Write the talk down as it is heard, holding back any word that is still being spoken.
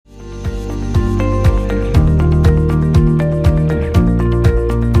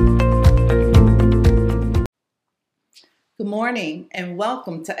morning and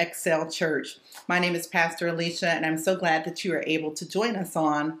welcome to Excel Church. My name is Pastor Alicia and I'm so glad that you are able to join us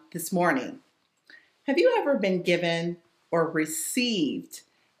on this morning. Have you ever been given or received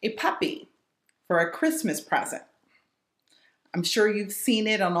a puppy for a Christmas present? I'm sure you've seen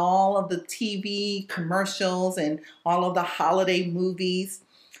it on all of the TV commercials and all of the holiday movies.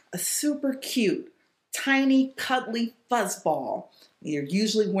 A super cute, tiny, cuddly fuzzball. They're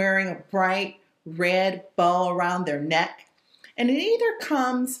usually wearing a bright red bow around their neck, and it either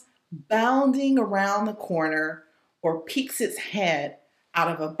comes bounding around the corner or peeks its head out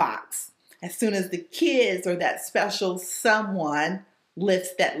of a box as soon as the kids or that special someone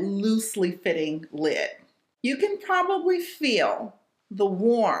lifts that loosely fitting lid. You can probably feel the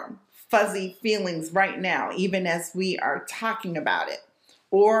warm, fuzzy feelings right now, even as we are talking about it.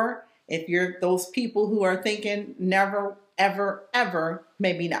 Or if you're those people who are thinking never, ever, ever,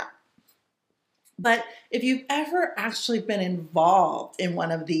 maybe not. But if you've ever actually been involved in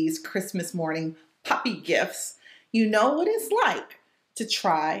one of these Christmas morning puppy gifts, you know what it's like to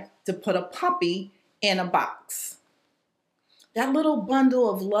try to put a puppy in a box. That little bundle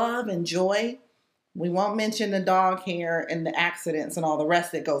of love and joy, we won't mention the dog hair and the accidents and all the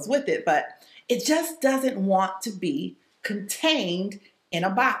rest that goes with it, but it just doesn't want to be contained in a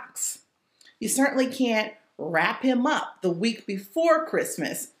box. You certainly can't wrap him up the week before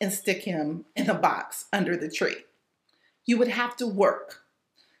Christmas and stick him in a box under the tree. You would have to work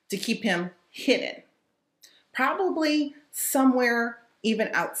to keep him hidden, probably somewhere even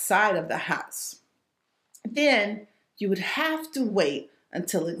outside of the house. Then you would have to wait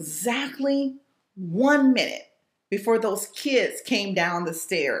until exactly 1 minute before those kids came down the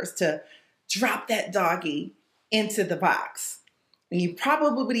stairs to drop that doggy into the box. And you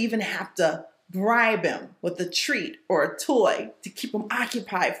probably would even have to bribe him with a treat or a toy to keep him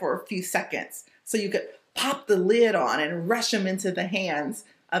occupied for a few seconds so you could pop the lid on and rush him into the hands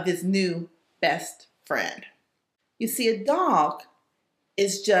of his new best friend. You see, a dog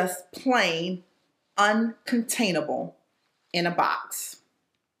is just plain uncontainable in a box.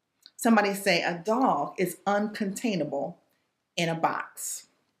 Somebody say a dog is uncontainable in a box.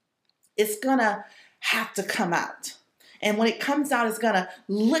 It's gonna have to come out. And when it comes out, it's going to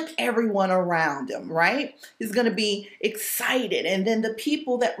lick everyone around him, right? He's going to be excited. And then the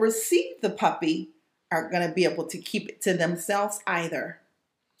people that receive the puppy aren't going to be able to keep it to themselves either.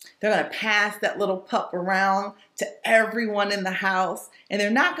 They're going to pass that little pup around to everyone in the house. And they're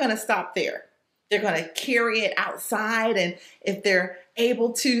not going to stop there. They're going to carry it outside. And if they're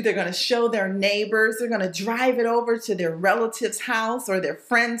able to, they're going to show their neighbors. They're going to drive it over to their relative's house or their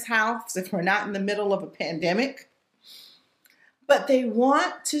friend's house if we're not in the middle of a pandemic. But they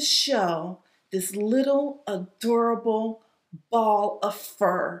want to show this little adorable ball of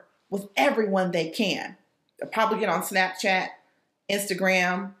fur with everyone they can. They'll probably get on Snapchat,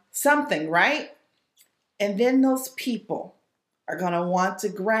 Instagram, something, right? And then those people are going to want to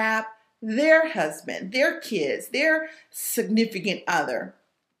grab their husband, their kids, their significant other,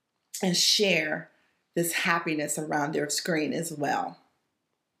 and share this happiness around their screen as well.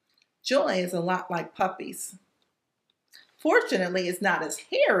 Joy is a lot like puppies. Fortunately, it's not as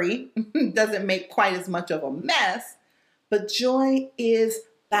hairy, doesn't make quite as much of a mess, but joy is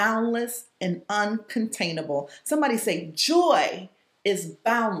boundless and uncontainable. Somebody say, joy is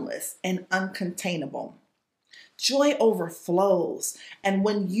boundless and uncontainable. Joy overflows, and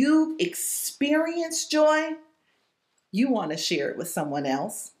when you experience joy, you want to share it with someone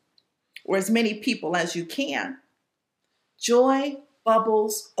else, or as many people as you can. Joy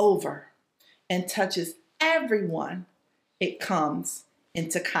bubbles over and touches everyone it comes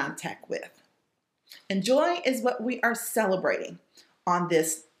into contact with. And joy is what we are celebrating on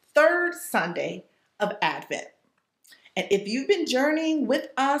this third Sunday of Advent. And if you've been journeying with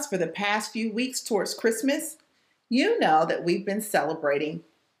us for the past few weeks towards Christmas, you know that we've been celebrating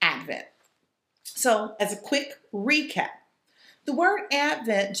Advent. So as a quick recap, the word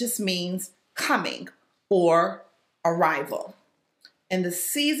Advent just means coming or arrival. And the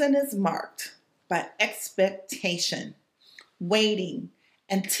season is marked by expectation, waiting,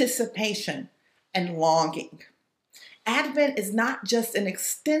 anticipation, and longing. Advent is not just an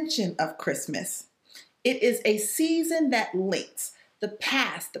extension of Christmas. It is a season that links the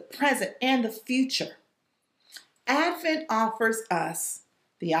past, the present, and the future. Advent offers us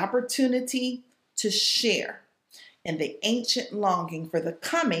the opportunity to share in the ancient longing for the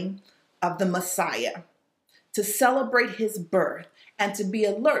coming of the Messiah, to celebrate his birth, and to be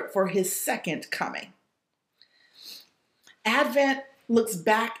alert for his second coming. Advent looks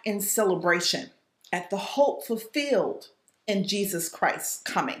back in celebration at the hope fulfilled in Jesus Christ's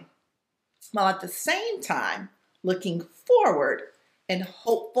coming, while at the same time looking forward in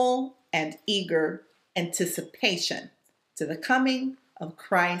hopeful and eager anticipation to the coming of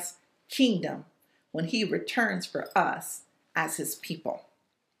Christ's kingdom when he returns for us as his people.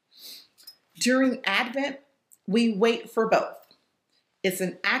 During Advent, we wait for both. It's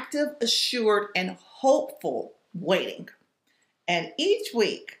an active, assured, and hopeful waiting. And each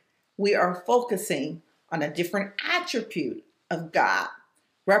week, we are focusing on a different attribute of God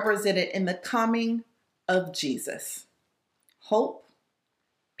represented in the coming of Jesus: hope,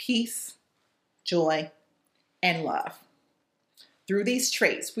 peace, joy, and love. Through these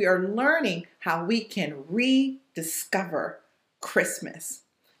traits, we are learning how we can rediscover Christmas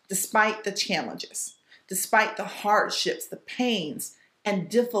despite the challenges, despite the hardships, the pains, and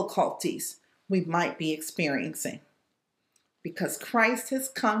difficulties we might be experiencing. Because Christ has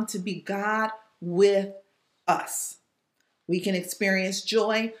come to be God with us, we can experience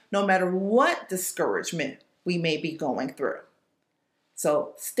joy no matter what discouragement we may be going through.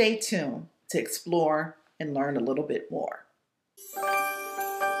 So stay tuned to explore and learn a little bit more.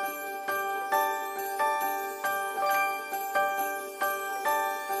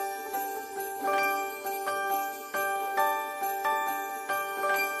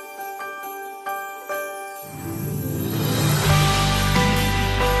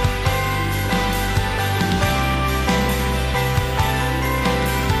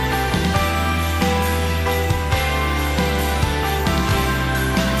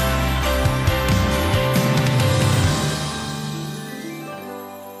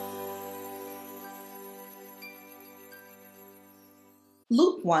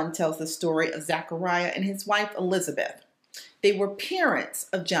 Luke 1 tells the story of Zechariah and his wife Elizabeth. They were parents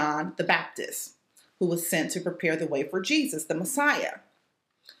of John the Baptist, who was sent to prepare the way for Jesus, the Messiah.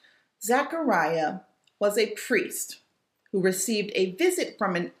 Zechariah was a priest who received a visit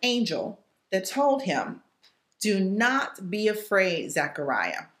from an angel that told him, "Do not be afraid,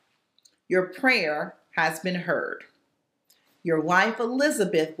 Zechariah. Your prayer has been heard. Your wife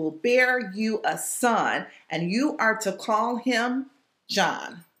Elizabeth will bear you a son, and you are to call him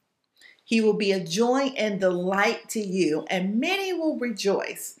John. He will be a joy and delight to you, and many will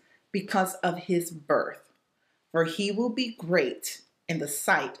rejoice because of his birth, for he will be great in the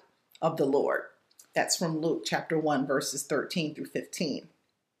sight of the Lord." That's from Luke chapter 1, verses 13 through 15.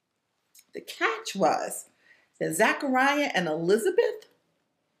 The catch was that Zechariah and Elizabeth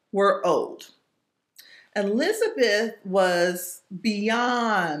were old. Elizabeth was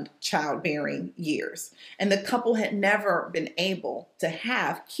beyond childbearing years, and the couple had never been able to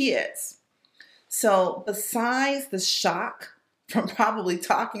have kids. So besides the shock from probably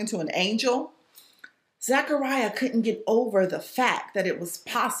talking to an angel, Zechariah couldn't get over the fact that it was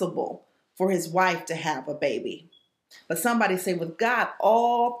possible for his wife to have a baby. But somebody say, with God,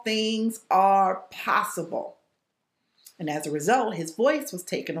 all things are possible. And as a result, his voice was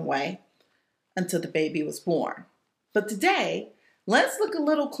taken away until the baby was born. But today, let's look a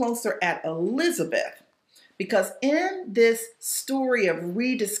little closer at Elizabeth, because in this story of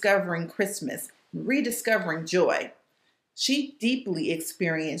rediscovering Christmas, rediscovering joy, she deeply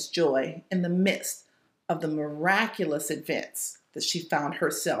experienced joy in the midst of the miraculous events that she found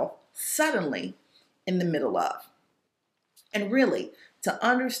herself suddenly in the middle of. And really, to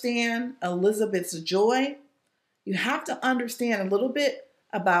understand Elizabeth's joy, you have to understand a little bit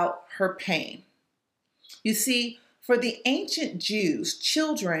about her pain. You see, for the ancient Jews,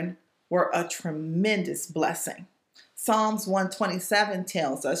 children were a tremendous blessing. Psalms 127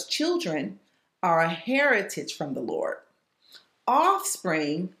 tells us children are a heritage from the Lord,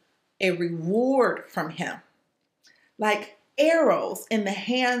 offspring a reward from him. Like arrows in the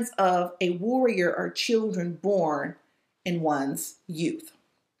hands of a warrior are children born in one's youth.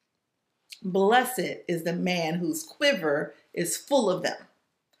 Blessed is the man whose quiver is full of them.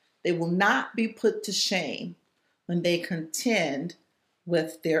 They will not be put to shame when they contend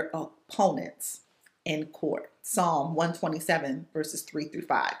with their opponents in court. Psalm 127, verses 3 through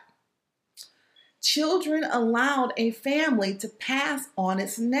 5. Children allowed a family to pass on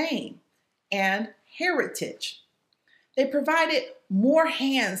its name and heritage. They provided more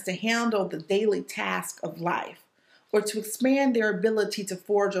hands to handle the daily task of life, or to expand their ability to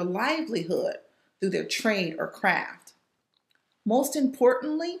forge a livelihood through their trade or craft. Most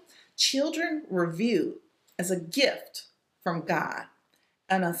importantly, children were viewed as a gift from God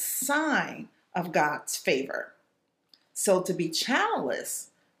and a sign of God's favor. So to be childless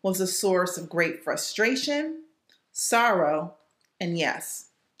was a source of great frustration, sorrow, and yes,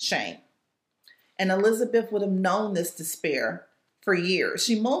 shame. And Elizabeth would have known this despair for years.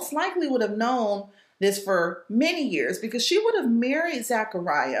 She most likely would have known this for many years because she would have married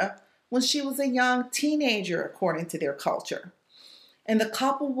Zechariah when she was a young teenager, according to their culture. And the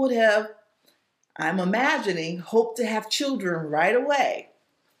couple would have, I'm imagining, hoped to have children right away.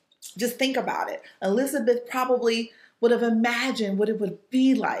 Just think about it. Elizabeth probably would have imagined what it would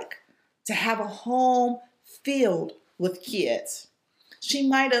be like to have a home filled with kids. She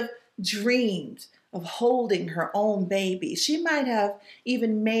might have dreamed of holding her own baby. She might have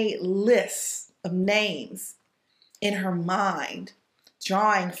even made lists of names in her mind,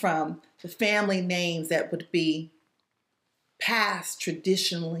 drawing from the family names that would be passed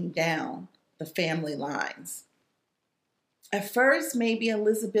traditionally down the family lines. At first, maybe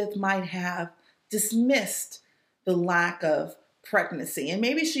Elizabeth might have dismissed the lack of pregnancy, and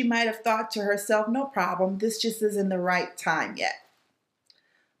maybe she might have thought to herself, no problem, this just isn't the right time yet.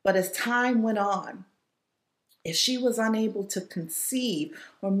 But as time went on, if she was unable to conceive,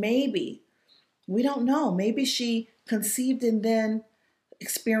 or maybe, we don't know, maybe she conceived and then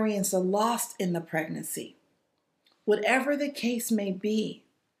experienced a loss in the pregnancy. Whatever the case may be,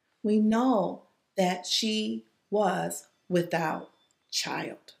 we know that she was without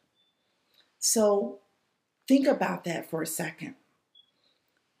child. So think about that for a second.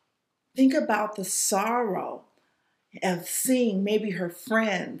 Think about the sorrow of seeing maybe her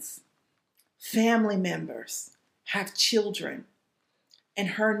friends, family members have children and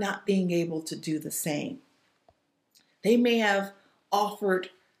her not being able to do the same. They may have offered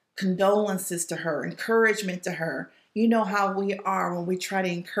condolences to her, encouragement to her. You know how we are when we try to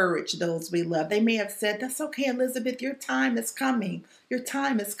encourage those we love. They may have said, that's okay, Elizabeth, your time is coming. Your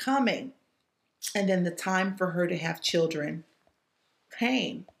time is coming. And then the time for her to have children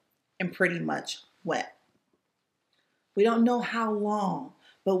came and pretty much went. We don't know how long,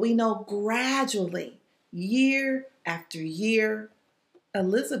 but we know gradually, year after year,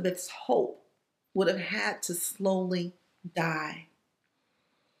 Elizabeth's hope would have had to slowly die.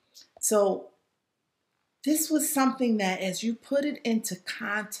 So this was something that, as you put it into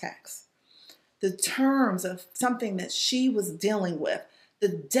context, the terms of something that she was dealing with, the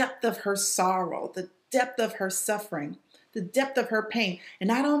depth of her sorrow, the depth of her suffering, the depth of her pain.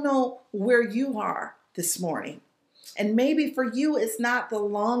 And I don't know where you are this morning. And maybe for you, it's not the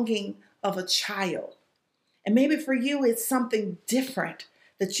longing of a child. And maybe for you, it's something different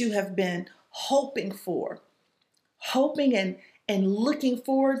that you have been hoping for, hoping and looking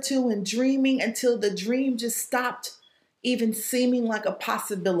forward to and dreaming until the dream just stopped even seeming like a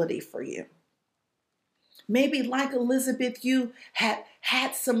possibility for you. Maybe like Elizabeth, you had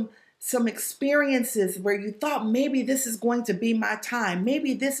some experiences where you thought maybe this is going to be my time.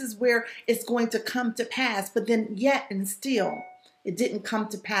 Maybe this is where it's going to come to pass. But then yet and still, it didn't come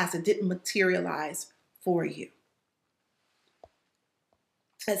to pass. It didn't materialize for you.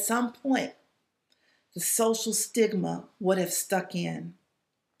 At some point, the social stigma would have stuck in.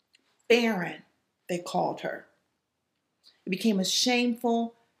 Barren, they called her. It became a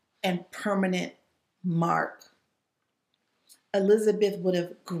shameful and permanent mark. Elizabeth would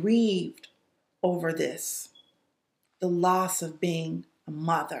have grieved over this, the loss of being a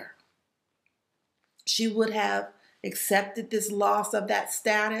mother. She would have accepted this loss of that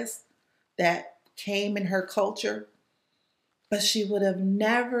status that came in her culture, but she would have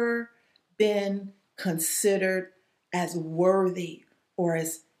never been considered as worthy or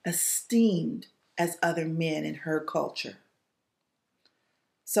as esteemed as other men in her culture.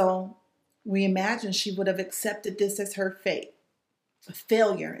 So we imagine she would have accepted this as her fate, a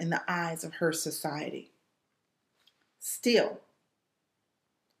failure in the eyes of her society. Still,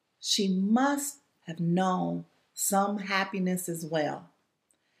 she must have known some happiness as well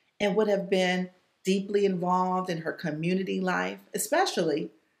and would have been deeply involved in her community life, especially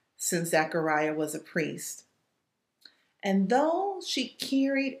since Zechariah was a priest. And though she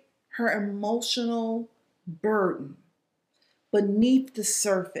carried her emotional burden beneath the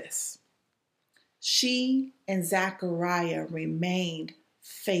surface, she and Zechariah remained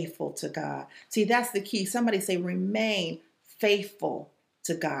faithful to God. See, that's the key. Somebody say, remain faithful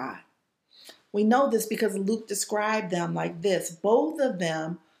to God. We know this because Luke described them like this. Both of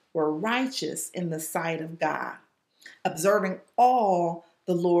them were righteous in the sight of God, observing all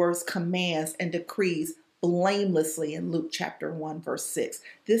the Lord's commands and decrees blamelessly in Luke chapter 1, verse 6.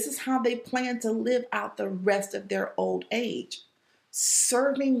 This is how they plan to live out the rest of their old age,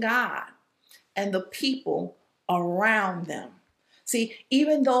 serving God and the people around them. See,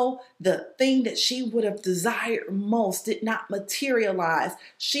 even though the thing that she would have desired most did not materialize,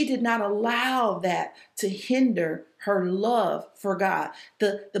 she did not allow that to hinder her love for God.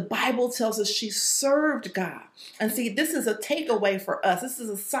 The Bible tells us she served God. And see, this is a takeaway for us. This is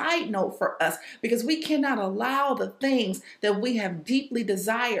a side note for us because we cannot allow the things that we have deeply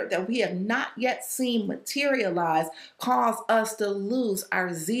desired, that we have not yet seen materialize, cause us to lose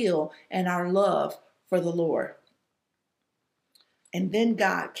our zeal and our love for the Lord. And then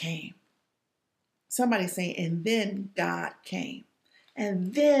God came. Somebody saying, and then God came.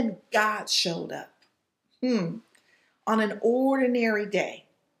 And then God showed up. On an ordinary day,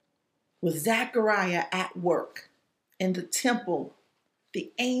 with Zechariah at work in the temple,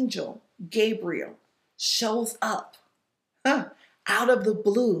 the angel Gabriel shows up out of the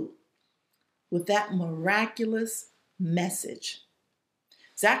blue with that miraculous message.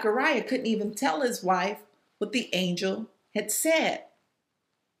 Zechariah couldn't even tell his wife what the angel had said.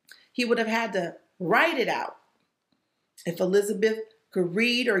 He would have had to write it out. If Elizabeth could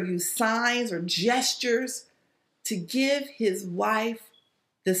read or use signs or gestures to give his wife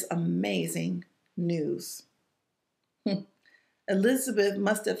this amazing news. Elizabeth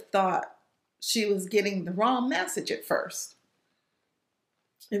must have thought she was getting the wrong message at first.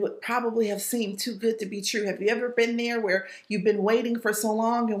 It would probably have seemed too good to be true. Have you ever been there where you've been waiting for so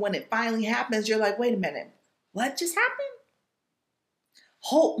long and when it finally happens, you're like, wait a minute, what just happened?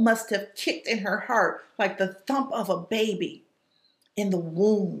 Hope must have kicked in her heart like the thump of a baby in the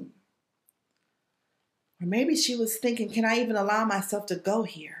womb. Or maybe she was thinking, can I even allow myself to go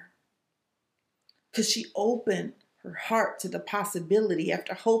here? Because she opened her heart to the possibility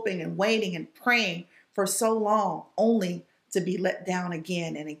after hoping and waiting and praying for so long, only to be let down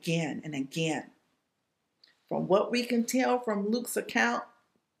again and again and again. From what we can tell from Luke's account,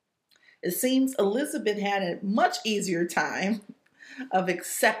 it seems Elizabeth had a much easier time of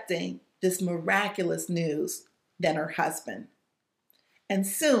accepting this miraculous news than her husband. And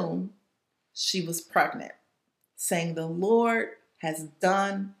soon she was pregnant, saying, the Lord has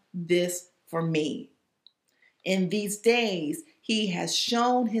done this for me. In these days, he has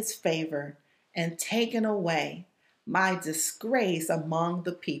shown his favor and taken away my disgrace among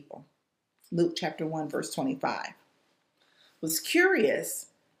the people. Luke chapter 1, verse 25. What's curious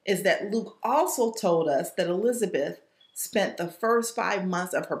is that Luke also told us that Elizabeth spent the first 5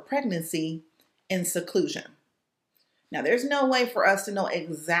 months of her pregnancy in seclusion. Now, there's no way for us to know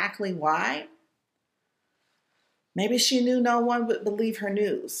exactly why. Maybe she knew no one would believe her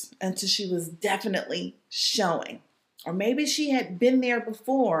news until she was definitely showing. Or maybe she had been there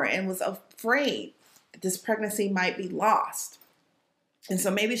before and was afraid that this pregnancy might be lost. And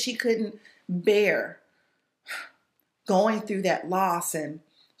so maybe she couldn't bear going through that loss and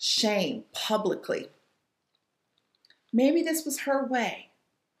shame publicly. Maybe this was her way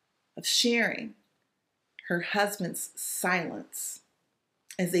of sharing her husband's silence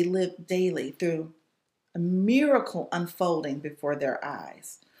as they lived daily through a miracle unfolding before their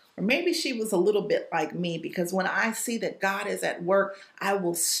eyes. Or maybe she was a little bit like me, because when I see that God is at work, I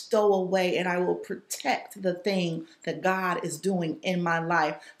will stow away and I will protect the thing that God is doing in my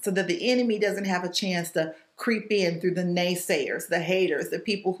life so that the enemy doesn't have a chance to creep in through the naysayers, the haters, the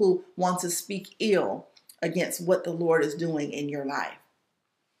people who want to speak ill against what the Lord is doing in your life.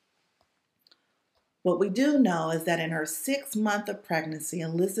 What we do know is that in her 6th month of pregnancy,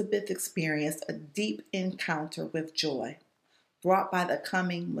 Elizabeth experienced a deep encounter with joy brought by the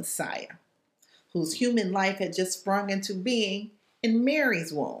coming Messiah, whose human life had just sprung into being in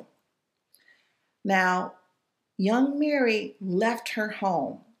Mary's womb. Now, young Mary left her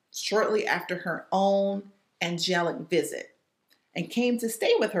home shortly after her own angelic visit and came to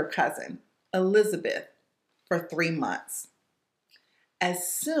stay with her cousin, Elizabeth, for 3 months.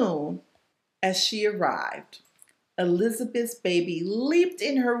 As soon as she arrived, Elizabeth's baby leaped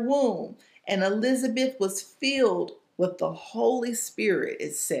in her womb, and Elizabeth was filled with the Holy Spirit,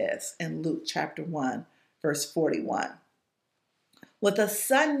 it says in Luke chapter 1, verse 41. With a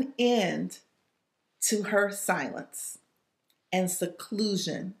sudden end to her silence and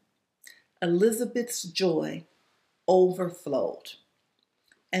seclusion, Elizabeth's joy overflowed,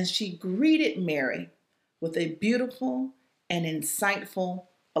 and she greeted Mary with a beautiful and insightful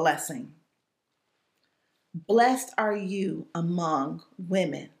blessing. Blessed are you among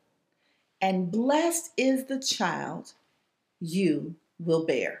women, and blessed is the child you will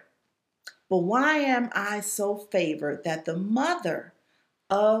bear. But why am I so favored that the mother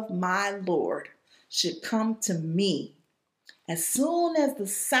of my Lord should come to me? As soon as the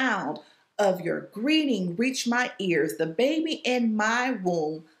sound of your greeting reached my ears, the baby in my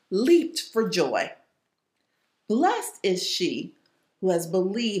womb leaped for joy. Blessed is she who has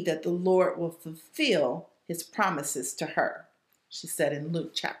believed that the Lord will fulfill his promises to her. She said in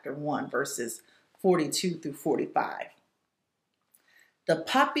Luke chapter 1, verses 42 through 45. The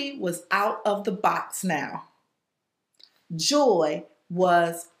puppy was out of the box now. Joy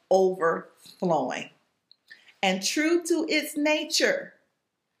was overflowing. And true to its nature,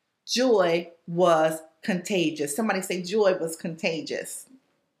 joy was contagious. Somebody say joy was contagious.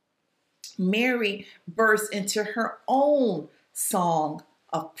 Mary burst into her own song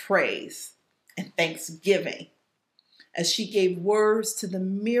of praise and thanksgiving as she gave words to the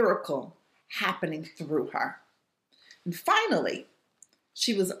miracle happening through her. And finally,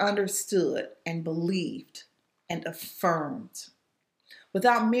 she was understood and believed and affirmed.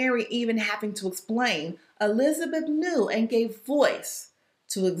 Without Mary even having to explain, Elizabeth knew and gave voice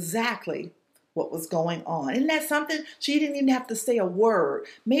to exactly what was going on. Isn't that something? She didn't even have to say a word.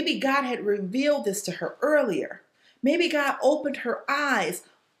 Maybe God had revealed this to her earlier. Maybe God opened her eyes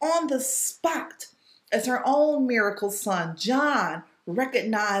on the spot as her own miracle son, John,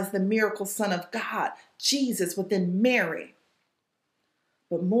 recognized the miracle son of God, Jesus, within Mary.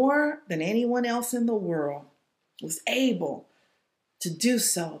 But more than anyone else in the world was able to do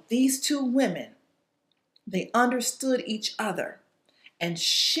so, these two women, they understood each other and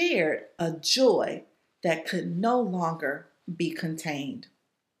shared a joy that could no longer be contained.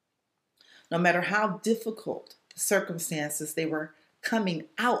 No matter how difficult the circumstances they were coming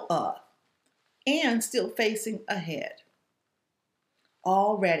out of and still facing ahead,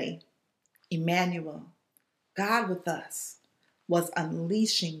 already Emmanuel, God with us, was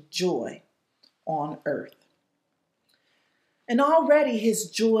unleashing joy on earth. And already his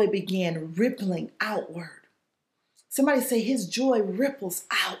joy began rippling outward. Somebody say his joy ripples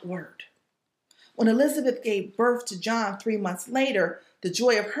outward. When Elizabeth gave birth to John 3 months later, the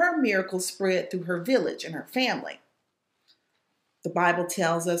joy of her miracle spread through her village and her family. The Bible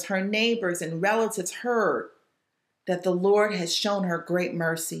tells us her neighbors and relatives heard that the Lord has shown her great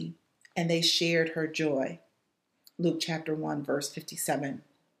mercy, and they shared her joy. Luke chapter 1, verse 57.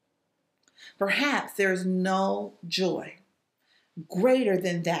 Perhaps there is no joy greater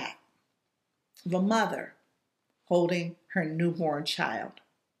than that of a mother holding her newborn child.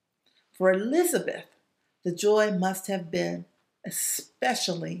 For Elizabeth, the joy must have been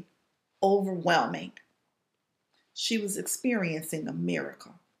especially overwhelming. She was experiencing a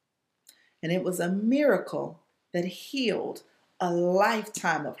miracle, and it was a miracle that healed a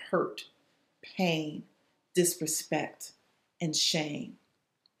lifetime of hurt, pain, disrespect, and shame.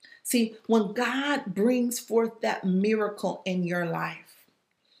 See, when God brings forth that miracle in your life,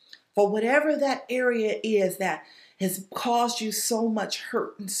 for whatever that area is that has caused you so much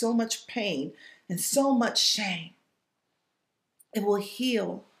hurt and so much pain and so much shame, it will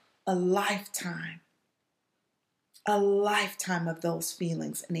heal a lifetime of those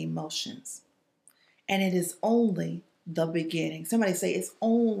feelings and emotions. And it is only the beginning. Somebody say it's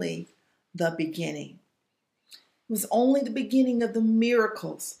only the beginning. It was only the beginning of the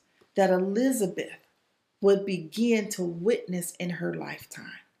miracles that Elizabeth would begin to witness in her lifetime.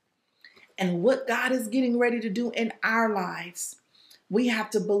 And what God is getting ready to do in our lives, we have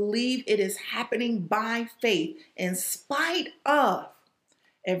to believe it is happening by faith in spite of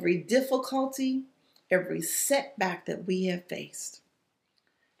every difficulty, every setback that we have faced.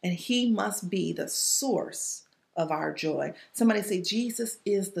 And he must be the source of our joy. Somebody say, Jesus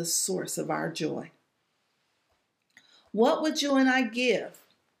is the source of our joy. What would you and I give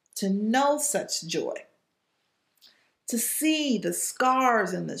to know such joy? To see the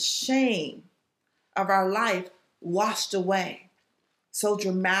scars and the shame of our life washed away so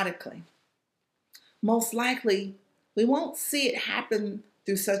dramatically. Most likely, we won't see it happen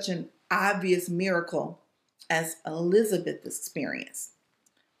through such an obvious miracle as Elizabeth experienced.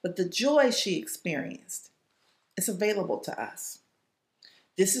 But the joy she experienced is available to us.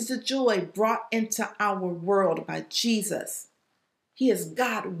 This is the joy brought into our world by Jesus. He is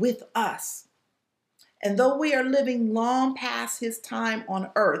God with us. And though we are living long past his time on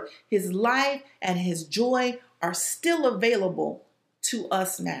earth, his life and his joy are still available to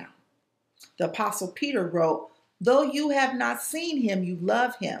us now. The Apostle Peter wrote, though you have not seen him, you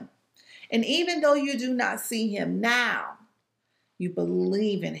love him. And even though you do not see him now, you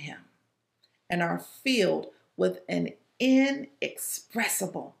believe in him and are filled with an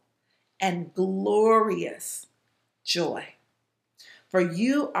inexpressible and glorious joy. For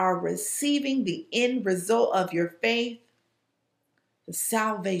you are receiving the end result of your faith, the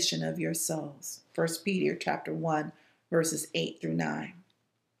salvation of your souls. 1 Peter chapter 1, verses 8 through 9.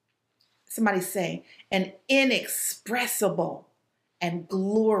 Somebody say, an inexpressible and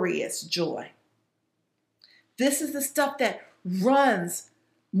glorious joy. This is the stuff that runs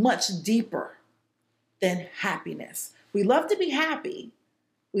much deeper than happiness. We love to be happy.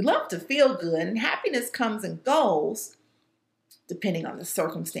 We love to feel good, and happiness comes and goes depending on the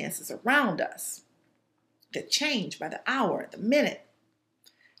circumstances around us that change by the hour, the minute.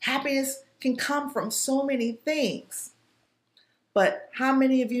 Happiness can come from so many things. But how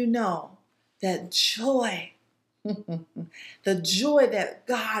many of you know that joy, the joy that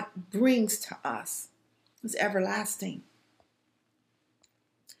God brings to us is everlasting?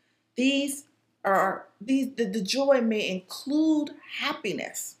 The joy may include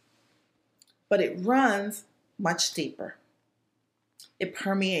happiness, but it runs much deeper. It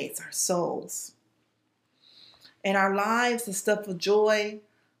permeates our souls. In our lives, the stuff of joy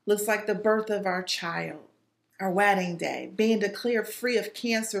looks like the birth of our child, our wedding day, being declared free of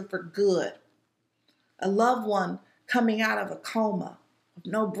cancer for good, a loved one coming out of a coma with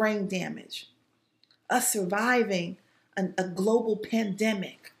no brain damage, us surviving a global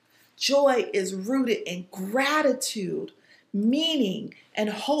pandemic. Joy is rooted in gratitude, meaning, and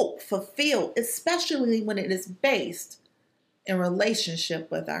hope fulfilled, especially when it is based in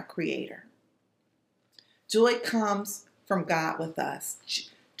relationship with our Creator. Joy comes from God with us.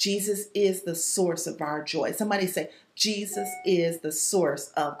 Jesus is the source of our joy. Somebody say, Jesus is the source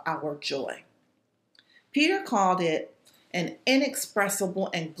of our joy. Peter called it an inexpressible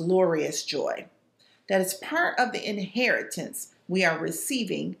and glorious joy that is part of the inheritance we are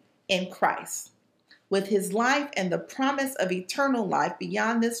receiving in Christ. With his life and the promise of eternal life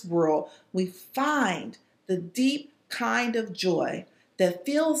beyond this world, we find the deep kind of joy that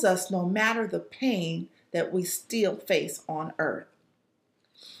fills us no matter the pain that we still face on earth.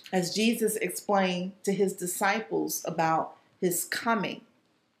 As Jesus explained to his disciples about his coming,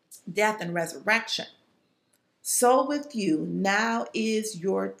 death, and resurrection, so with you now is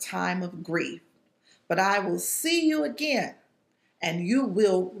your time of grief, but I will see you again, and you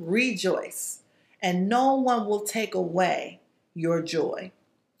will rejoice, and no one will take away your joy.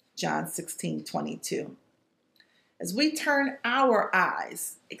 John 16:22. As we turn our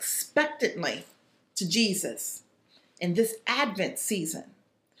eyes expectantly to Jesus in this Advent season,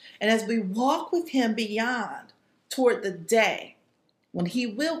 and as we walk with him beyond toward the day when he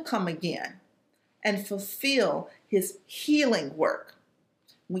will come again and fulfill his healing work,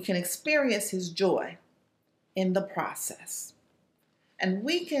 we can experience his joy in the process. And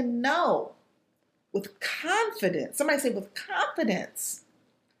we can know with confidence, somebody say with confidence,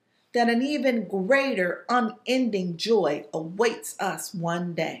 that an even greater unending joy awaits us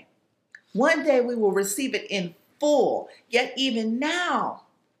one day. One day we will receive it in full, yet even now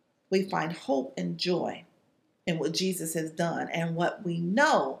we find hope and joy in what Jesus has done and what we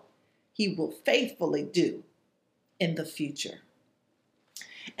know he will faithfully do in the future.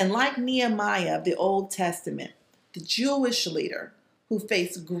 And like Nehemiah of the Old Testament, the Jewish leader who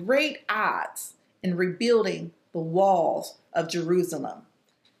faced great odds in rebuilding the walls of Jerusalem,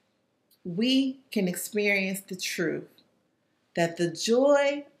 we can experience the truth that the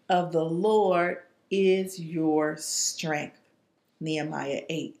joy of the Lord is your strength. Nehemiah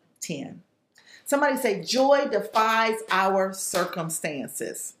 8:10. Somebody say, joy defies our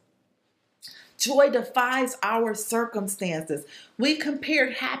circumstances. Joy defies our circumstances. We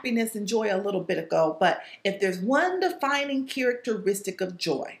compared happiness and joy a little bit ago, but if there's one defining characteristic of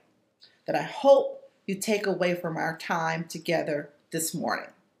joy that I hope you take away from our time together this morning,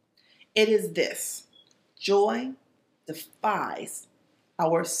 it is this: joy defies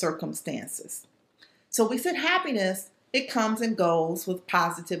our circumstances. So we said happiness, it comes and goes with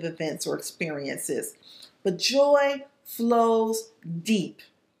positive events or experiences, but joy flows deep,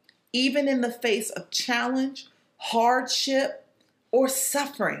 even in the face of challenge, hardship, or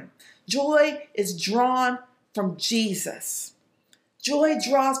suffering. Joy is drawn from Jesus. Joy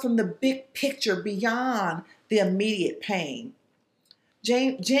draws from the big picture beyond the immediate pain.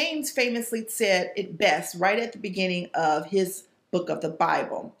 James famously said it best right at the beginning of his book of the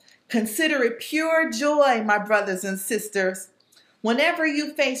Bible. Consider it pure joy, my brothers and sisters, whenever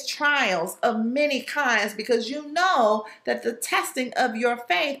you face trials of many kinds, because you know that the testing of your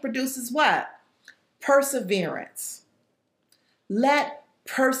faith produces what? Perseverance. Let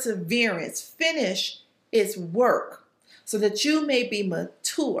perseverance finish its work so that you may be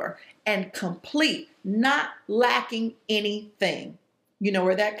mature and complete, not lacking anything. You know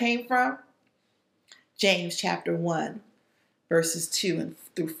where that came from? James chapter 1, verses 2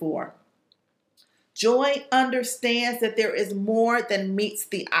 through 4. Joy understands that there is more than meets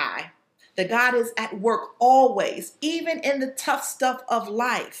the eye, that God is at work always, even in the tough stuff of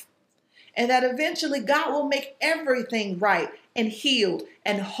life, and that eventually God will make everything right and healed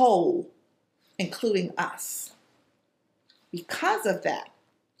and whole, including us. Because of that,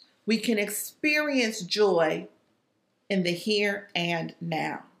 we can experience joy in the here and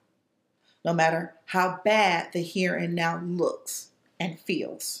now, no matter how bad the here and now looks and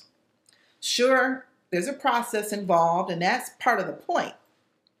feels. Sure, there's a process involved, and that's part of the point.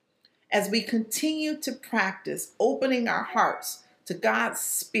 As we continue to practice opening our hearts to God's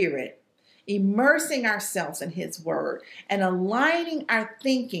Spirit, immersing ourselves in His Word, and aligning our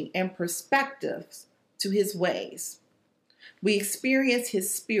thinking and perspectives to His ways, we experience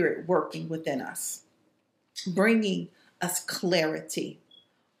His Spirit working within us, bringing us clarity,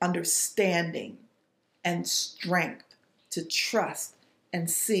 understanding, and strength to trust and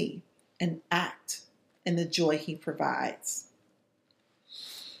see and act in the joy He provides.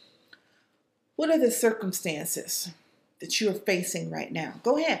 What are the circumstances that you are facing right now?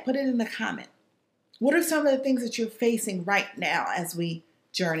 Go ahead, put it in the comment. What are some of the things that you're facing right now as we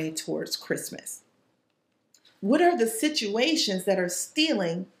journey towards Christmas? What are the situations that are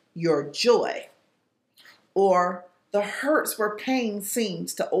stealing your joy, or the hurts where pain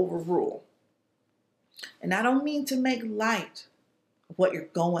seems to overrule? And I don't mean to make light of what you're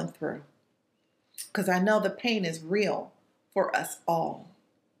going through, because I know the pain is real for us all.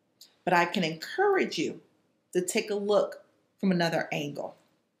 But I can encourage you to take a look from another angle.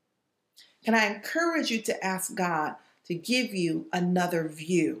 Can I encourage you to ask God to give you another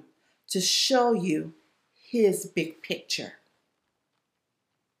view, to show you His big picture?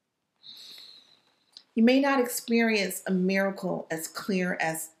 You may not experience a miracle as clear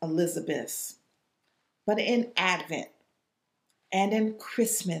as Elizabeth's, but in Advent and in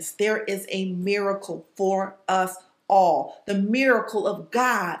Christmas, there is a miracle for us all. The miracle of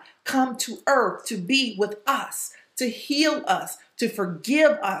God come to earth to be with us, to heal us, to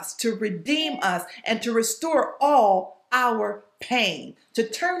forgive us, to redeem us, and to restore all our pain, to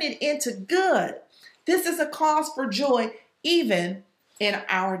turn it into good. This is a cause for joy even in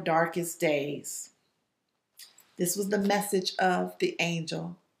our darkest days. This was the message of the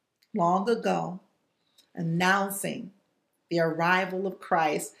angel long ago, announcing the arrival of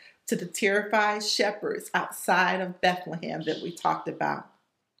Christ to the terrified shepherds outside of Bethlehem that we talked about.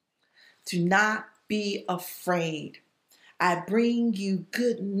 Do not be afraid. I bring you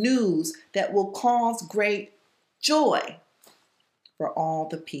good news that will cause great joy for all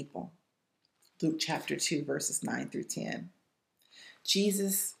the people. Luke chapter 2, verses 9 through 10.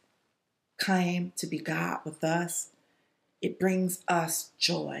 Jesus came to be God with us. It brings us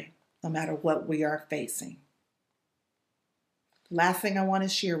joy no matter what we are facing. Last thing I want to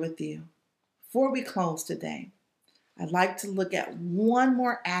share with you before we close today, I'd like to look at one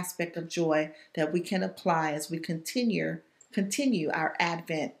more aspect of joy that we can apply as we continue our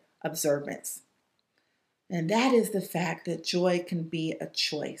Advent observance. And that is the fact that joy can be a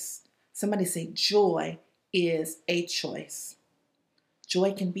choice. Somebody say, joy is a choice.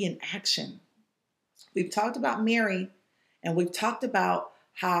 Joy can be an action. We've talked about Mary, and we've talked about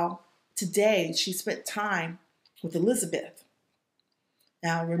how today she spent time with Elizabeth.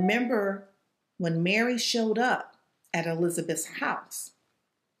 Now, remember when Mary showed up at Elizabeth's house,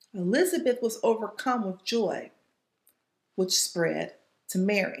 Elizabeth was overcome with joy, which spread to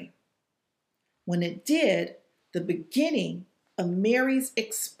Mary. When it did, the beginning of Mary's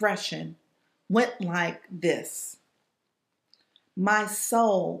expression went like this: my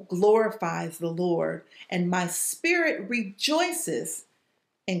soul glorifies the Lord, and my spirit rejoices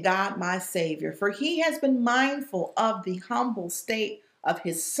in God my Savior, for He has been mindful of the humble state of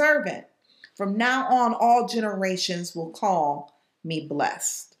His servant. From now on, all generations will call me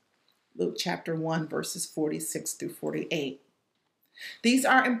blessed. Luke chapter 1, verses 46 through 48. These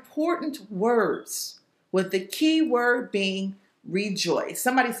are important words, with the key word being rejoice.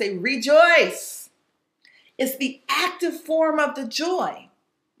 Somebody say rejoice. It's the active form of the joy,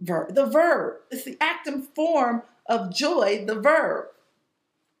 the verb. It's the active form of joy, the verb.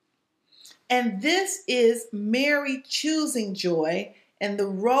 And this is Mary choosing joy and the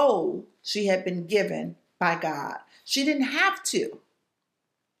role she had been given by God. She didn't have to.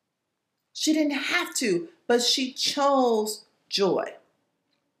 She didn't have to, but she chose joy.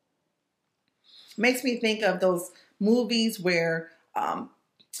 Makes me think of those movies where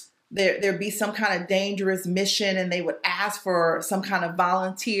there'd be some kind of dangerous mission and they would ask for some kind of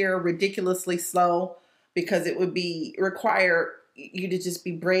volunteer, ridiculously slow, because it would require you to just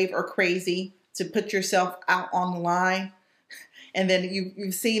be brave or crazy to put yourself out on the line. And then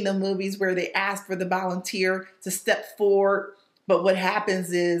you've seen the movies where they ask for the volunteer to step forward, but what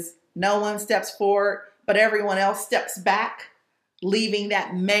happens is no one steps forward, but everyone else steps back, leaving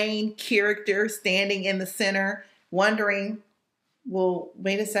that main character standing in the center, wondering, well,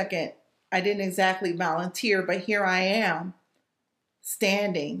 wait a second, I didn't exactly volunteer, but here I am.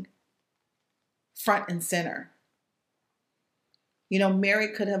 standing front and center. You know, Mary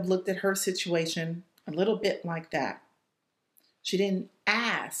could have looked at her situation a little bit like that. She didn't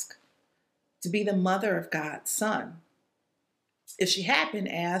ask to be the mother of God's son. If she had been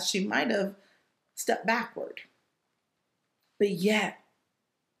asked, she might have stepped backward. But yet,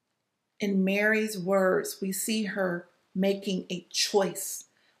 in Mary's words, we see her making a choice.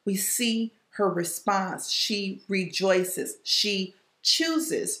 We see her response. She rejoices. She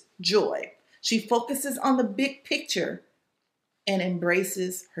chooses joy. She focuses on the big picture and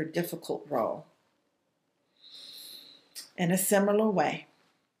embraces her difficult role. In a similar way,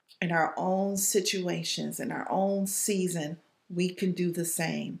 in our own situations, in our own season, we can do the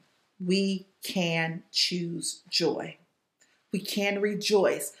same. We can choose joy. We can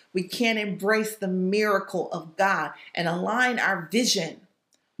rejoice. We can embrace the miracle of God and align our vision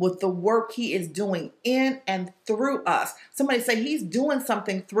with the work He is doing in and through us. Somebody say, He's doing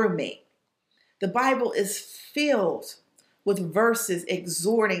something through me. The Bible is filled with verses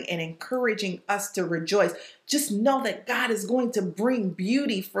exhorting and encouraging us to rejoice. Just know that God is going to bring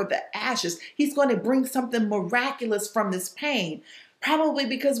beauty for the ashes. He's going to bring something miraculous from this pain. Probably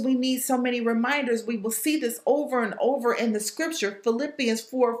because we need so many reminders. We will see this over and over in the scripture. Philippians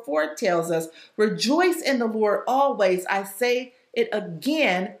 4:4 tells us, rejoice in the Lord always. I say it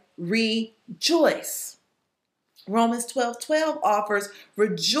again, rejoice. Romans 12:12 offers,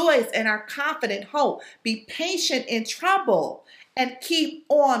 rejoice in our confident hope. Be patient in trouble and keep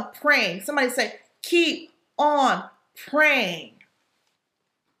on praying. Somebody say, keep on praying.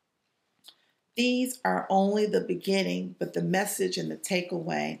 These are only the beginning, but the message and the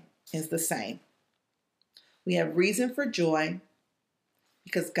takeaway is the same. We have reason for joy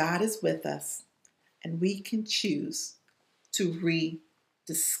because God is with us, and we can choose to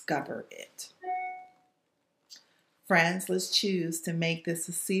rediscover it. Friends, let's choose to make this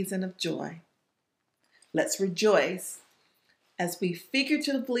a season of joy. Let's rejoice as we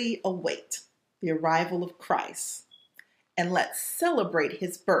figuratively await the arrival of Christ, and let's celebrate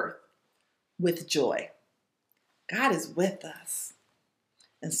His birth with joy. God is with us,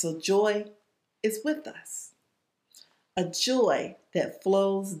 and so joy is with us. A joy that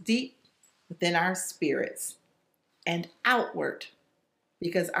flows deep within our spirits and outward,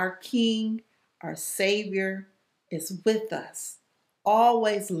 because our King, our Savior, is with us,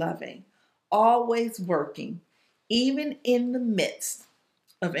 always loving, always working, even in the midst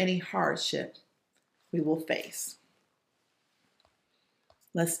of any hardship we will face.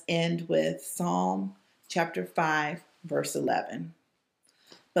 Let's end with Psalm chapter 5, verse 11.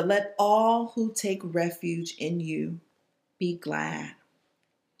 But let all who take refuge in you be glad.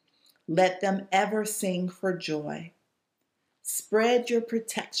 Let them ever sing for joy. Spread your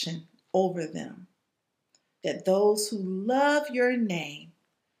protection over them, that those who love your name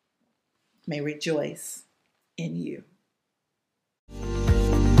may rejoice in you.